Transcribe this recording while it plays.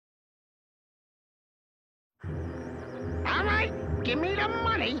All right, give me the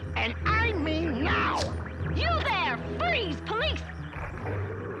money, and I mean now. You there! Freeze! Police!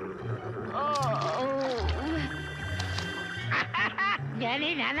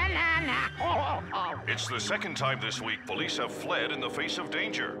 It's the second time this week police have fled in the face of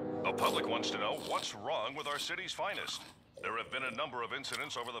danger. The public wants to know what's wrong with our city's finest. There have been a number of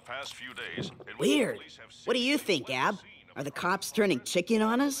incidents over the past few days. In which Weird. police have What do you think, Ab? Are the cops turning chicken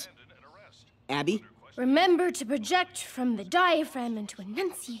on us? Abby? Remember to project from the diaphragm and to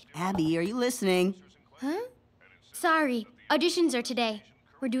enunciate. Abby, are you listening? Huh? Sorry, auditions are today.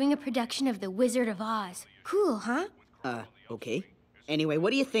 We're doing a production of The Wizard of Oz. Cool, huh? Okay. Anyway,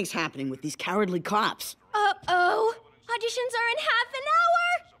 what do you think's happening with these cowardly cops? Uh-oh! Auditions are in half an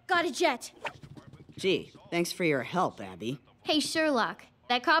hour! Got a jet. Gee, thanks for your help, Abby. Hey, Sherlock,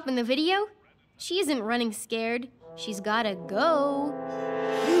 that cop in the video? She isn't running scared. She's gotta go.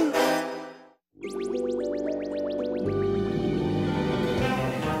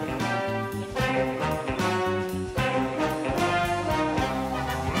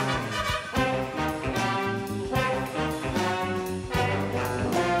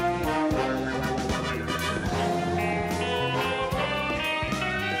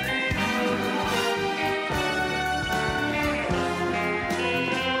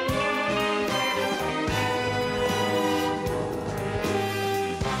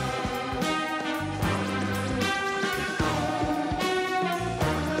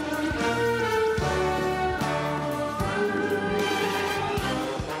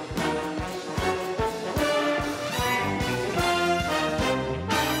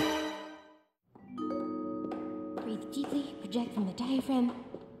 Breathe deeply, project from the diaphragm.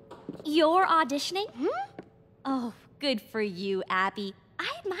 You're auditioning? Hmm? Oh, good for you, Abby. I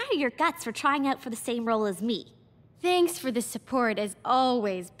admire your guts for trying out for the same role as me. Thanks for the support, as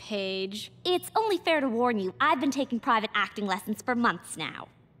always, Paige. It's only fair to warn you, I've been taking private acting lessons for months now.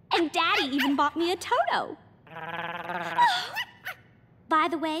 And Daddy even bought me a Toto. By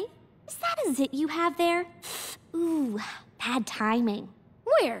the way, is that a zit you have there? Ooh, bad timing.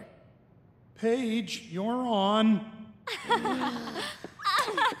 Where? Paige, you're on. I'm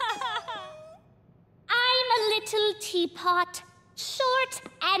a little teapot, short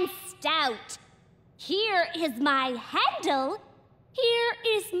and stout. Here is my handle, here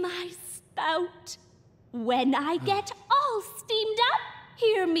is my spout. When I get all steamed up,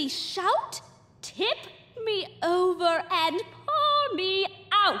 hear me shout, tip me over and pour me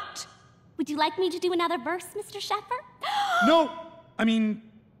out. Would you like me to do another verse, Mr. Sheffer? No,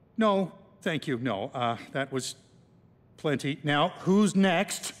 thank you, no. That was plenty. Now, who's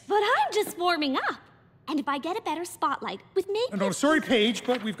next? But I'm just warming up. And if I get a better spotlight with maybe... No, sorry, Paige,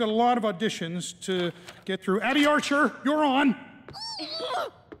 but we've got a lot of auditions to get through. Abby Archer, you're on.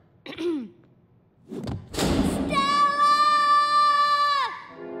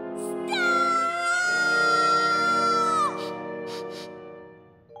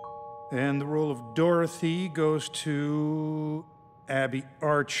 And the role of Dorothy goes to Abby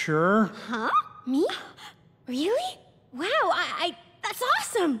Archer. Huh? Me? Really? Wow, that's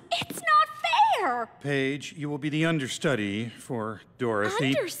awesome! It's not fair! Paige, you will be the understudy for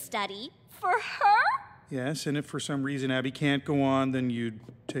Dorothy. Understudy? For her? Yes, and if for some reason Abby can't go on, then you'd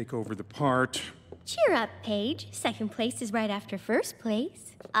take over the part. Cheer up, Paige. Second place is right after first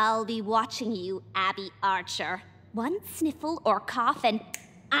place. I'll be watching you, Abby Archer. One sniffle or cough and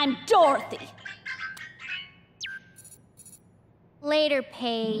I'm Dorothy. Later,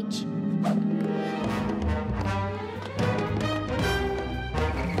 Paige.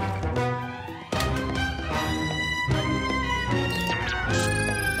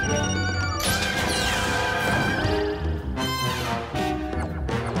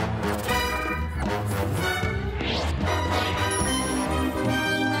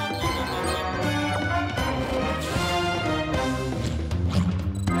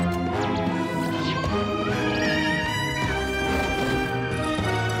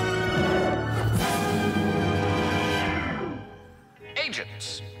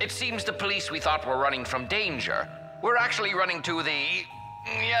 It seems the police we thought were running from danger were actually running to the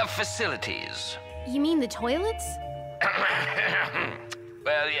facilities. You mean the toilets?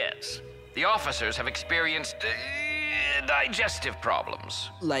 Well, yes. The officers have experienced digestive problems.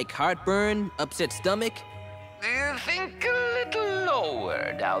 Like heartburn, upset stomach? Think a little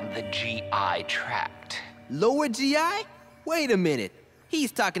lower down the GI tract. Lower GI? Wait a minute.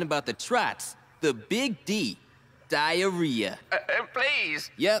 He's talking about the trots, the big D. Diarrhea.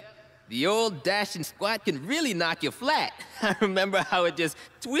 Please. Yep. The old dash and squat can really knock you flat. I remember how it just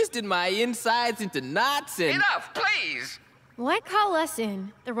twisted my insides into knots and... Enough, please! Why call us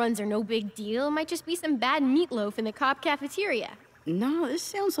in? The runs are no big deal. It might just be some bad meatloaf in the cop cafeteria. No, this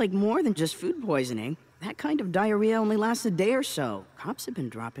sounds like more than just food poisoning. That kind of diarrhea only lasts a day or so. Cops have been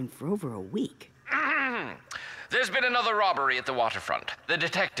dropping for over a week. There's been another robbery at the waterfront. The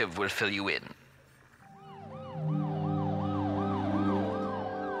detective will fill you in.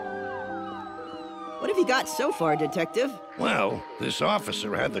 What have you got so far, Detective? Well, this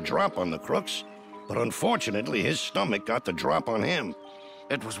officer had the drop on the crooks, but unfortunately his stomach got the drop on him.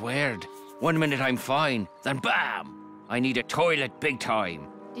 It was weird. 1 minute I'm fine, then bam! I need a toilet big time.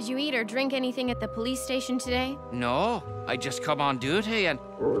 Did you eat or drink anything at the police station today? No, I just come on duty and...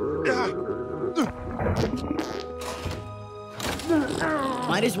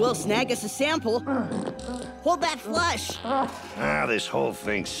 Might as well snag us a sample. Hold that flush. This whole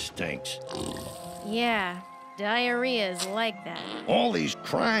thing stinks. Yeah, diarrhea is like that. All these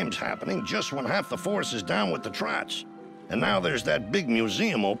crimes happening just when half the force is down with the trots. And now there's that big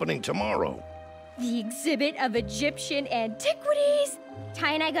museum opening tomorrow. The exhibit of Egyptian antiquities.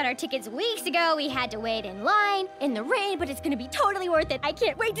 Ty and I got our tickets weeks ago. We had to wait in line in the rain, but it's gonna be totally worth it. I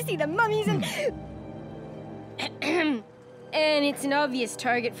can't wait to see the mummies and... And it's an obvious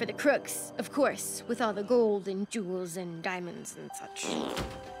target for the crooks, of course, with all the gold and jewels and diamonds and such.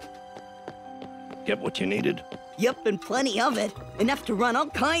 Get what you needed? Yep, and plenty of it. Enough to run all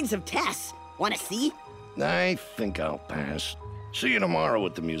kinds of tests. Wanna see? I think I'll pass. See you tomorrow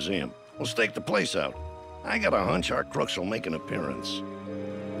at the museum. We'll stake the place out. I got a hunch our crooks will make an appearance.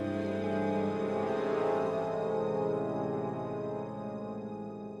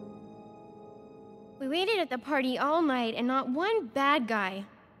 We waited at the party all night and not one bad guy.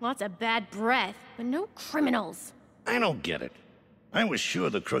 Lots of bad breath, but no criminals. I don't get it. I was sure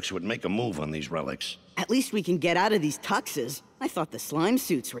the crooks would make a move on these relics. At least we can get out of these tuxes. I thought the slime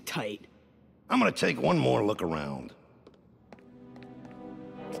suits were tight. I'm gonna take one more look around.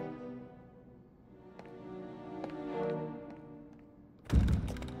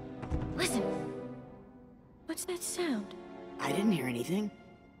 Listen. What's that sound? I didn't hear anything.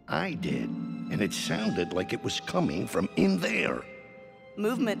 I did, and it sounded like it was coming from in there.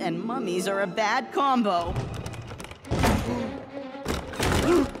 Movement and mummies are a bad combo.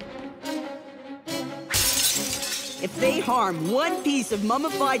 If they harm one piece of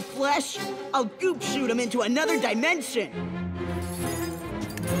mummified flesh, I'll goop shoot them into another dimension.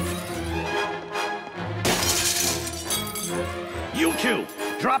 You two,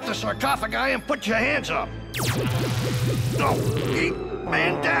 drop the sarcophagi and put your hands up. No,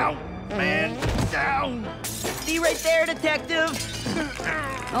 man down, man down. Be right there, Detective.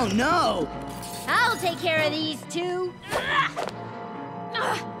 Oh no. I'll take care of these two.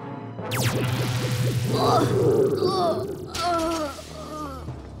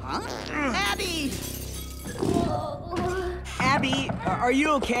 Huh? Abby! Abby, are you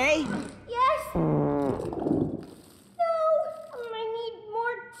okay? Yes? No! I need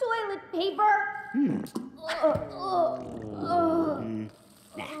more toilet paper.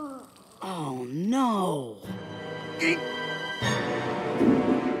 Oh no.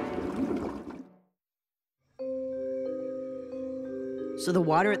 So the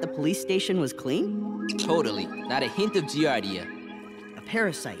water at the police station was clean? Totally. Not a hint of giardia. A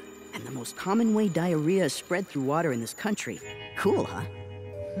parasite, and the most common way diarrhea is spread through water in this country. Cool, huh?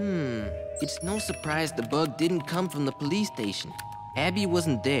 It's no surprise the bug didn't come from the police station. Abby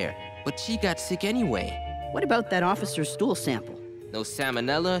wasn't there, but she got sick anyway. What about that officer's stool sample? No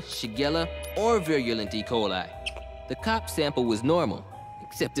salmonella, shigella, or virulent E. coli. The cop sample was normal,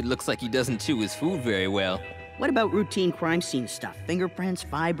 except it looks like he doesn't chew his food very well. What about routine crime scene stuff? Fingerprints,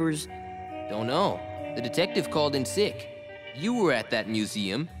 fibers? Don't know. The detective called in sick. You were at that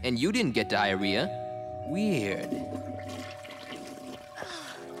museum, and you didn't get diarrhea. Weird.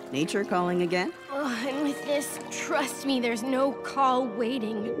 Nature calling again? Oh, and with this, trust me, there's no call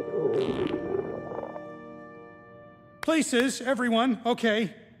waiting. Places, everyone.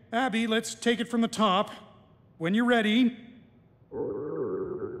 Okay. Abby, let's take it from the top. When you're ready.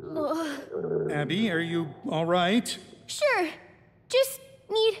 Abby, are you all right? Sure. Just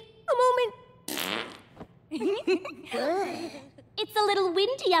need a moment. It's a little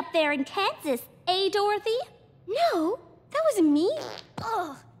windy up there in Kansas, eh, Dorothy? No, that wasn't me.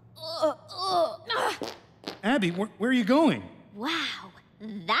 Abby, where are you going? Wow,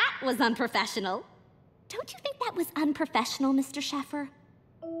 that was unprofessional. Don't you think that was unprofessional, Mr. Sheffer?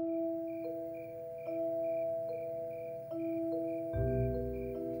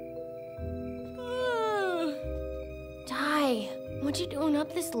 Ty, what you doing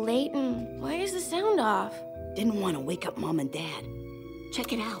up this late and why is the sound off? Didn't want to wake up Mom and Dad.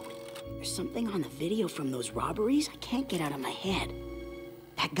 Check it out. There's something on the video from those robberies I can't get out of my head.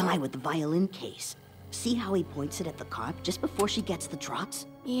 That guy with the violin case. See how he points it at the cop just before she gets the drops?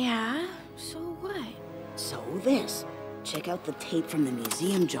 Yeah, so what? So this. Check out the tape from the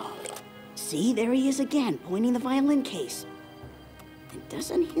museum job. See, there he is again, pointing the violin case. And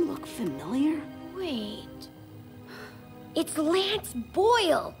doesn't he look familiar? Wait. It's Lance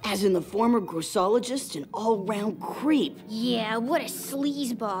Boyle! As in the former grossologist and all-round creep. Yeah, what a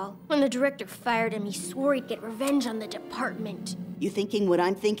sleazeball. When the director fired him, he swore he'd get revenge on the department. You thinking what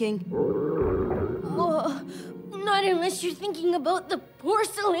I'm thinking? Oh, not unless you're thinking about the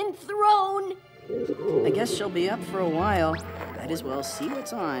porcelain throne! I guess she'll be up for a while. Might as well see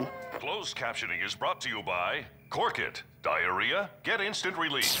what's on. Closed captioning is brought to you by Cork It. Diarrhea? Get instant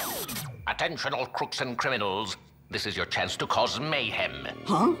relief. Attention all crooks and criminals. This is your chance to cause mayhem.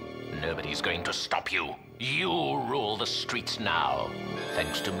 Huh? Nobody's going to stop you. You rule the streets now.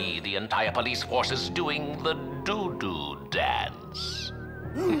 Thanks to me, the entire police force is doing the doo-doo dance.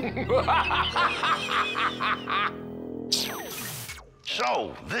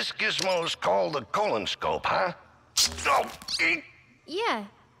 So, this gizmo's called the colonoscope, huh? Oh, eek. Yeah,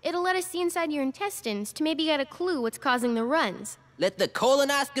 it'll let us see inside your intestines to maybe get a clue what's causing the runs. Let the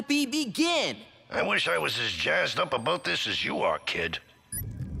colonoscopy begin! I wish I was as jazzed up about this as you are, kid.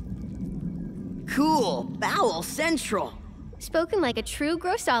 Cool. Bowel Central. Spoken like a true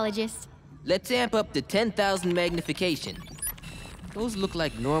grossologist. Let's amp up to 10,000 magnification. Those look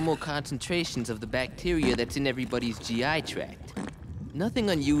like normal concentrations of the bacteria that's in everybody's GI tract. Nothing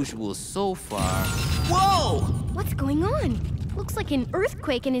unusual so far. Whoa! What's going on? Looks like an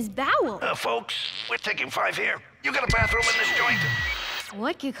earthquake in his bowel. Folks, we're taking 5 here. You got a bathroom in this joint?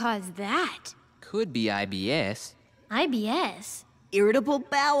 What could cause that? Could be IBS, IBS? Irritable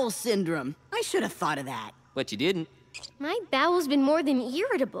bowel syndrome. I should have thought of that. but you didn't. My bowel's been more than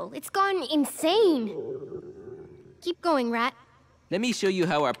irritable. It's gone insane. Keep going, Rat. Let me show you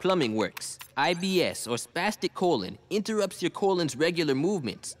how our plumbing works. IBS, or spastic colon, interrupts your colon's regular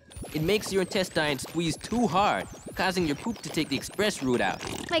movements. It makes your intestines squeeze too hard, causing your poop to take the express route out.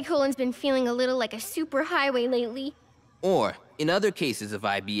 My colon's been feeling a little like a superhighway lately. Or, in other cases of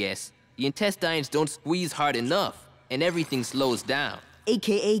IBS, the intestines don't squeeze hard enough, and everything slows down.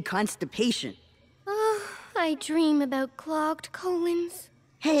 AKA constipation. Oh, I dream about clogged colons.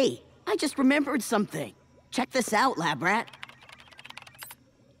 Hey, I just remembered something. Check this out, lab rat.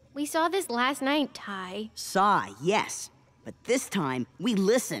 We saw this last night, Ty. Saw, yes. But this time, we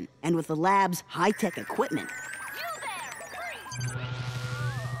listen, and with the lab's high-tech equipment.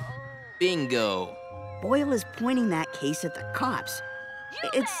 Bingo. Boyle is pointing that case at the cops.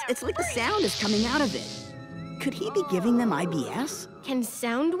 It's like the sound is coming out of it. Could he be giving them IBS? Can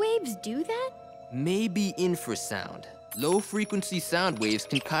sound waves do that? Maybe infrasound. Low-frequency sound waves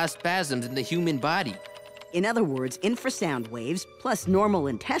can cause spasms in the human body. In other words, infrasound waves plus normal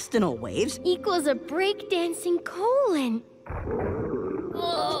intestinal waves Equals a breakdancing colon.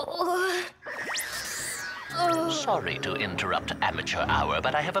 Oh. Sorry to interrupt amateur hour,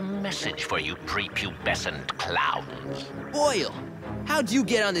 but I have a message for you prepubescent clowns. Boyle, how'd you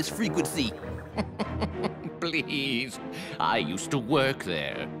get on this frequency? Please, I used to work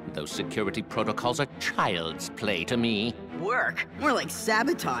there. Those security protocols are child's play to me. work. More like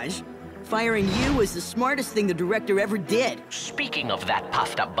sabotage. Firing you was the smartest thing the director ever did. Speaking of that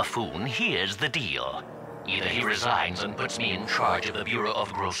puffed-up buffoon, here's the deal. Either he resigns and puts me in charge of the Bureau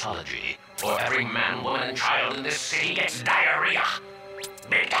of Grossology, or every man, woman, and child in this city gets diarrhea.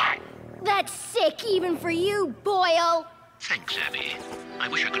 Big time. That's sick even for you, Boyle. Thanks, Abby. I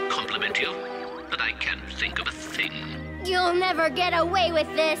wish I could compliment you, but I can't think of a thing. You'll never get away with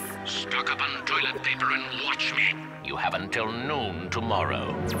this. Stock up on toilet paper and watch me. You have until noon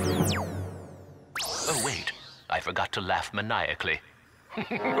tomorrow. Oh, wait. I forgot to laugh maniacally.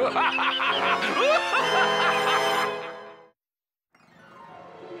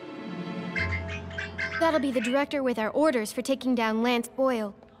 That'll be the director with our orders for taking down Lance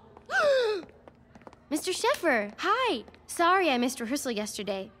Boyle. Mr. Sheffer, hi. Sorry I missed rehearsal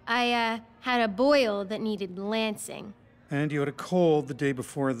yesterday. I, had a boil that needed lancing. And you had a cold the day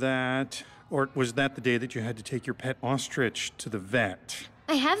before that. Or was that the day that you had to take your pet ostrich to the vet?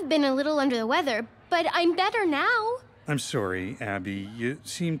 I have been a little under the weather, but I'm better now. I'm sorry, Abby. You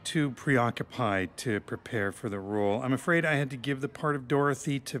seem too preoccupied to prepare for the role. I'm afraid I had to give the part of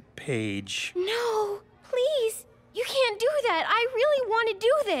Dorothy to Paige. No, please. You can't do that. I really want to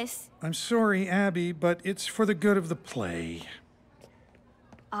do this. I'm sorry, Abby, but it's for the good of the play.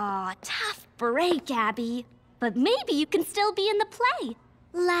 Aw, tough break, Abby. But maybe you can still be in the play.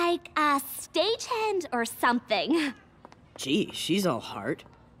 Like a stagehand or something. Gee, she's all heart.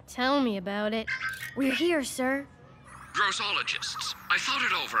 Tell me about it. We're here, sir. Grossologists, I thought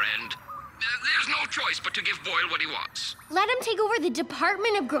it over and there's no choice but to give Boyle what he wants. Let him take over the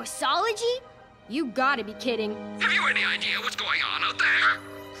Department of Grossology? You gotta be kidding. Have you any idea what's going on out there?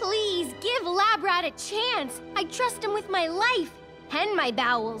 Please, give Lab Rat a chance. I trust him with my life and my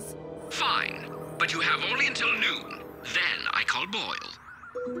bowels. Fine, but you have only until noon. Then I call Boyle.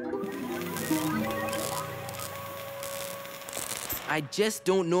 I just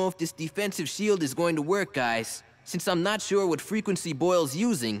don't know if this defensive shield is going to work, guys. Since I'm not sure what frequency Boyle's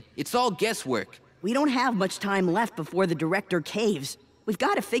using, it's all guesswork. We don't have much time left before the director caves. We've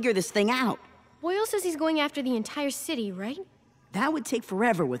got to figure this thing out. Boyle says he's going after the entire city, right? That would take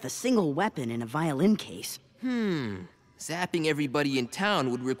forever with a single weapon in a violin case. Zapping everybody in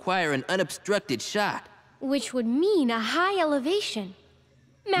town would require an unobstructed shot. Which would mean a high elevation.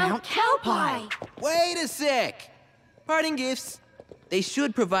 Mount Cowpie! Wait a sec! Parting gifts. They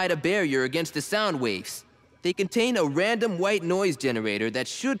should provide a barrier against the sound waves. They contain a random white noise generator that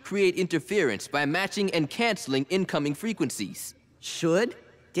should create interference by matching and canceling incoming frequencies. Should?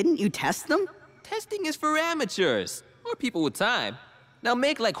 Didn't you test them? Testing is for amateurs, or people with time. Now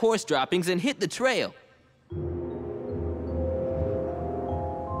make like horse droppings and hit the trail.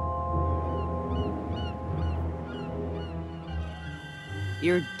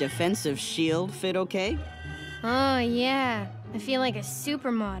 Your defensive shield fit okay? Oh, yeah. I feel like a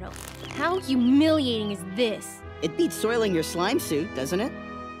supermodel. How humiliating is this? It beats soiling your slime suit, doesn't it?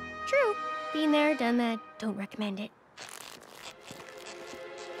 True. Been there, done that. Don't recommend it.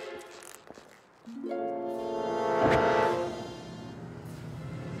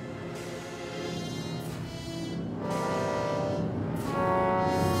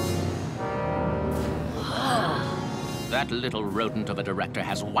 That little rodent of a director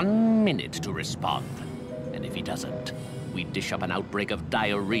has 1 minute to respond. And if he doesn't, we dish up an outbreak of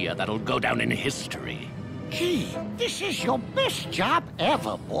diarrhea that'll go down in history. Gee, this is your best job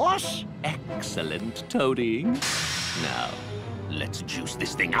ever, boss. Excellent, Toadie. Now, let's juice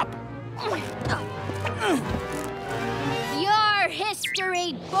this thing up. Your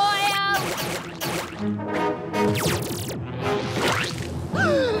history, Boyle!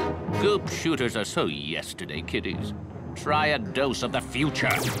 Goop shooters are so yesterday, kiddies. Try a dose of the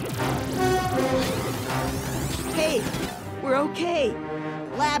future. Hey, we're okay.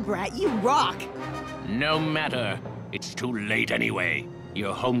 Lab Rat, you rock. No matter. It's too late anyway.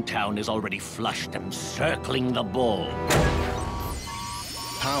 Your hometown is already flushed and circling the ball.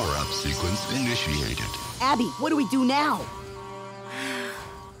 Power-up sequence initiated. Abby, what do we do now?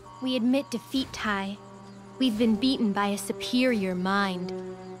 We admit defeat, Ty. We've been beaten by a superior mind.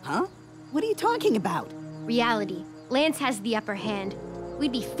 Huh? What are you talking about? Reality. Lance has the upper hand.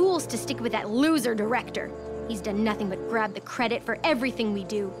 We'd be fools to stick with that loser director. He's done nothing but grab the credit for everything we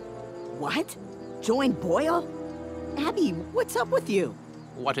do. What? Join Boyle? Abby, what's up with you?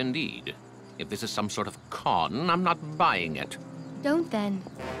 What indeed? If this is some sort of con, I'm not buying it. Don't then.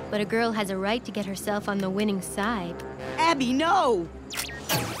 But a girl has a right to get herself on the winning side. Abby, no!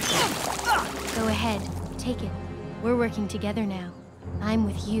 Go ahead. Take it. We're working together now. I'm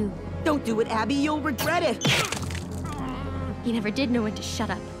with you. Don't do it, Abby. You'll regret it. You never did know when to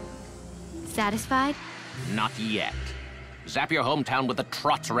shut up. Satisfied? Not yet. Zap your hometown with the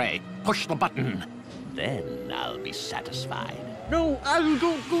Trots Ray. Push the button. Then I'll be satisfied. No, I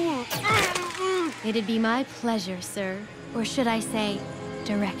don't go. It'd be my pleasure, sir. Or should I say,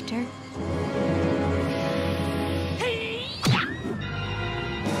 director?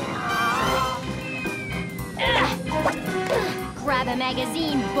 Grab a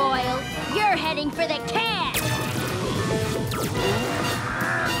magazine, Boyle. You're heading for the can!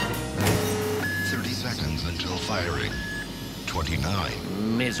 30 seconds until firing.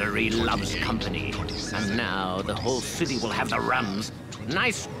 29. Misery loves company. And now the whole city will have the runs.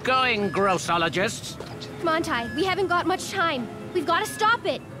 Nice going, grossologists. Come on, Ty. We haven't got much time. We've got to stop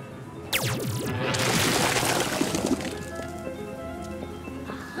it.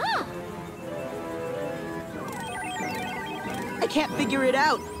 I can't figure it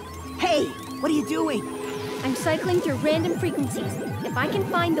out. Hey, what are you doing? I'm cycling through random frequencies. If I can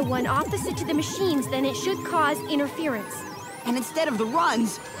find the one opposite to the machines, then it should cause interference. And instead of the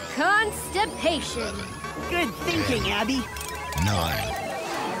runs... Constipation. Good thinking, Abby. 9,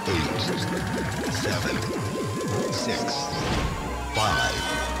 8, 7, 6, 5,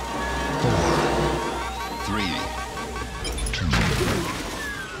 4, 3, 2.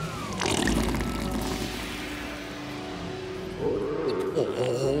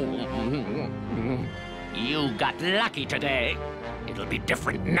 You got lucky today. It'll be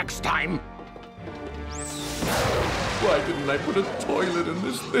different next time. Why didn't I put a toilet in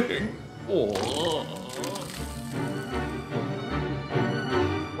this thing? Oh.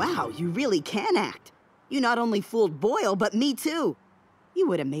 Wow, you really can act. You not only fooled Boyle, but me too. You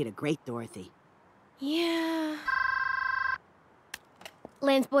would have made a great Dorothy. Yeah.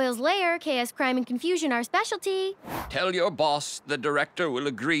 Lance Boyle's lair, chaos, crime, and confusion, our specialty. Tell your boss the director will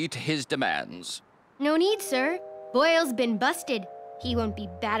agree to his demands. No need, sir. Boyle's been busted. He won't be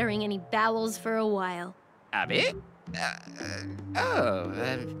battering any bowels for a while. Abby?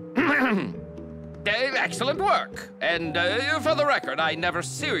 Excellent work. And for the record, I never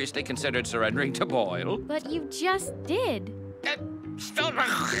seriously considered surrendering to Boyle. But you just did.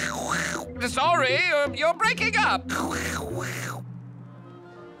 Sorry, you're breaking up.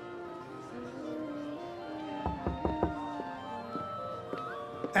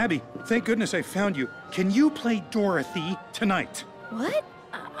 Abby, thank goodness I found you. Can you play Dorothy tonight? What?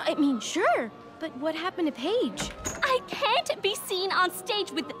 I mean, sure. But what happened to Paige? I can't be seen on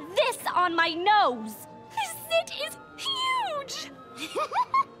stage with this on my nose. This zit is huge.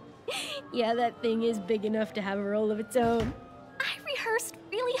 Yeah, that thing is big enough to have a role of its own. I rehearsed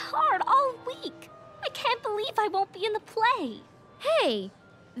really hard all week. I can't believe I won't be in the play. Hey,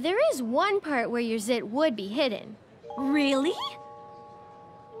 there is one part where your zit would be hidden. Really?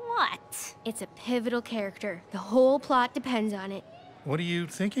 What? It's a pivotal character. The whole plot depends on it. What are you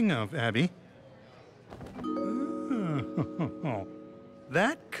thinking of, Abby? Oh,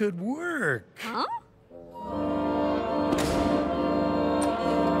 that could work. Huh?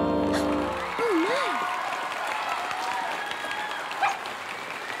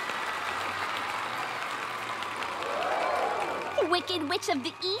 Wicked Witch of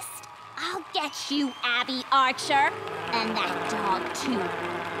the East, I'll get you, Abby Archer. And that dog, too.